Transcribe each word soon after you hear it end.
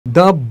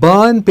the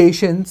burn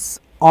patients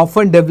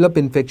often develop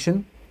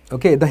infection.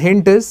 Okay, the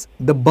hint is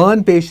the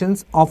burn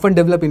patients often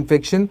develop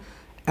infection,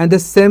 and the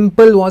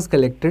sample was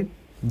collected.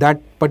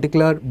 That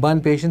particular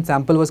burn patient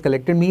sample was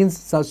collected, means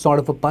sort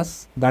of a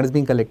pus that is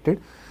being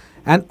collected.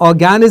 An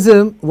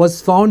organism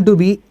was found to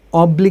be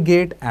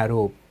obligate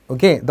aerobe.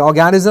 Okay, the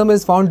organism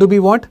is found to be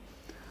what?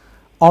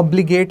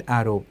 Obligate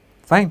aerobe.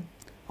 Fine.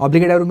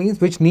 Obligate aerobe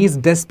means which needs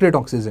desperate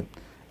oxygen.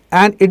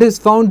 And it is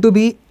found to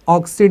be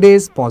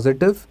oxidase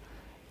positive,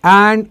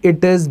 and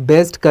it is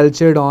best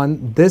cultured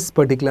on this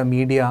particular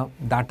media,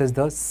 that is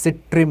the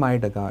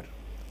citrimide agar.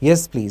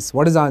 Yes, please.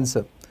 What is the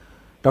answer?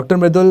 Dr.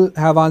 Mridul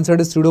have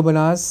answered is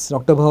Pseudomonas.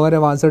 Dr. Bhavar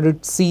have answered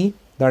it C,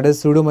 that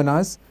is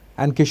Pseudomonas,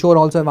 and Kishore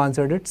also have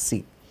answered it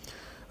C.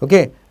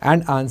 Okay,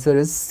 and answer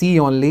is C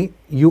only.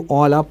 You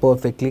all are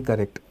perfectly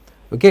correct.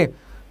 Okay,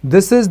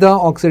 this is the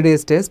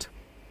oxidase test.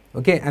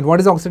 Okay, and what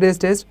is oxidase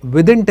test?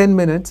 Within 10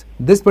 minutes,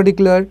 this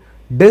particular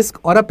disc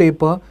or a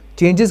paper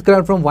changes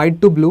color from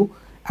white to blue,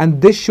 and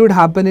this should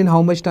happen in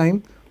how much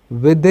time?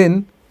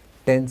 Within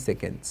 10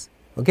 seconds.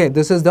 Okay,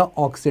 this is the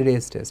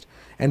oxidase test.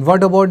 And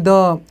what about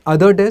the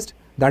other test?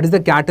 That is the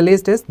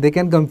catalase test. They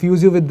can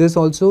confuse you with this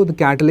also, the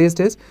catalase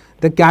test.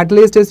 The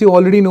catalase test you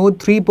already know,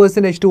 3%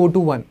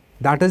 H2O2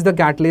 That is the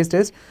catalase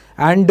test,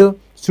 and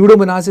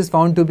Pseudomonas is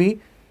found to be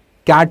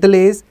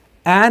catalase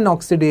and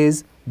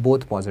oxidase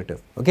both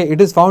positive. Okay,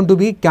 it is found to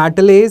be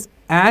catalase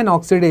and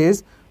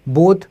oxidase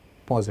both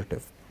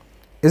positive.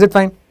 Is it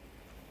fine?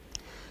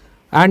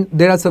 And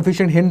there are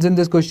sufficient hints in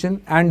this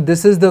question, and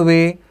this is the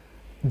way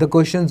the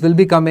questions will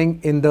be coming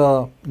in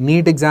the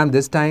NEET exam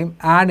this time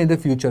and in the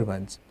future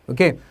ones.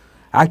 Okay,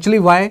 actually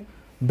why?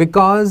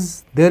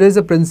 Because there is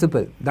a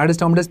principle that is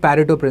termed as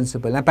Pareto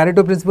principle. Now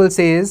Pareto principle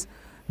says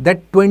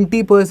that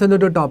 20% of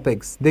the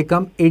topics, they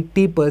come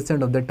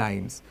 80% of the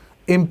times.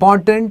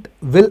 Important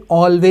will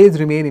always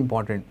remain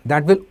important.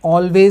 That will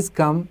always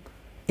come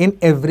in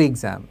every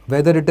exam,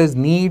 whether it is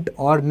NEET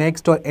or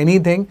next or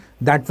anything,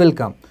 that will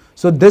come.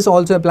 So this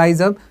also applies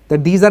up,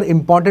 that these are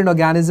important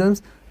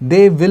organisms.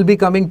 They will be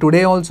coming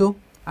today also,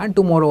 and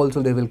tomorrow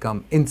also they will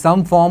come in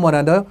some form or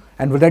other.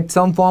 And with that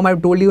some form,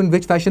 I've told you in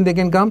which fashion they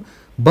can come.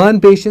 Burn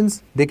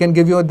patients, they can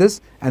give you this,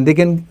 and they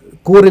can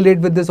correlate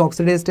with this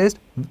oxidase test.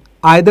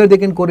 Either they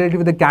can correlate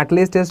with the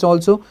catalase test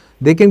also.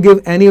 They can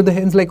give any of the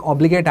hints like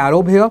obligate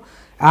aerobe here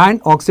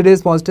and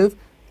oxidase positive,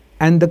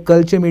 and the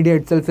culture media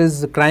itself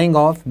is crying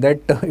off that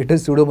it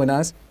is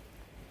Pseudomonas.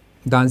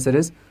 The answer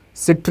is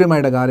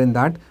citrimide agar in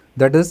that.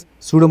 That is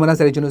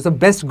Pseudomonas aeruginosa. The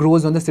best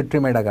grows on the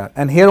citrimide agar.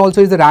 And here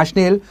also is the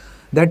rationale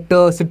that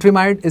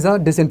citrimide is a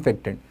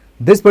disinfectant.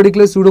 This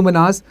particular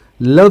Pseudomonas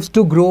loves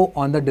to grow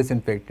on the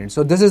disinfectant.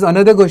 So this is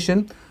another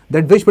question,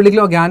 that which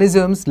particular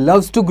organisms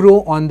loves to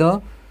grow on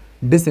the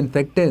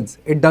disinfectants.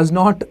 It does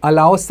not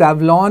allow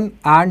Savlon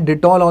and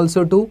Dettol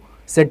also to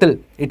settle.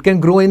 It can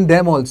grow in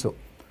them also.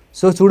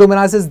 So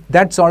Pseudomonas is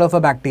that sort of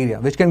a bacteria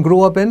which can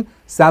grow up in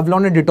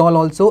Savlon and Dettol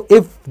also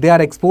if they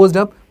are exposed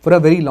up for a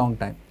very long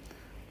time.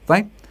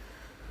 Fine.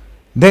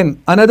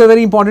 Then another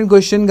very important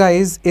question,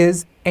 guys,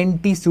 is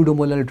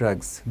anti-pseudomonal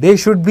drugs. They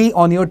should be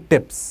on your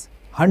tips.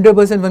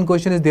 100% one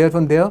question is there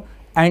from there,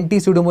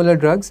 anti-pseudomonal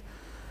drugs.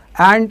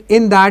 And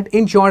in that,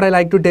 in short, I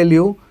like to tell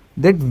you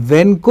that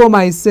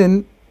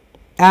vancomycin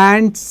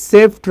and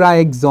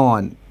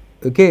ceftriaxone,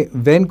 okay,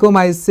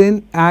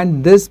 vancomycin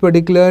and this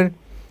particular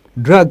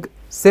drug,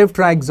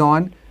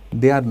 ceftriaxone,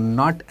 they are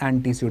not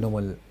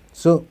anti-pseudomonal.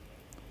 So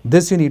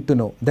this you need to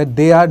know, that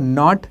they are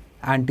not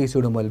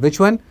anti-pseudomonal. Which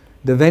one?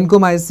 The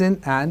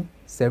vancomycin and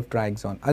ceftriaxone.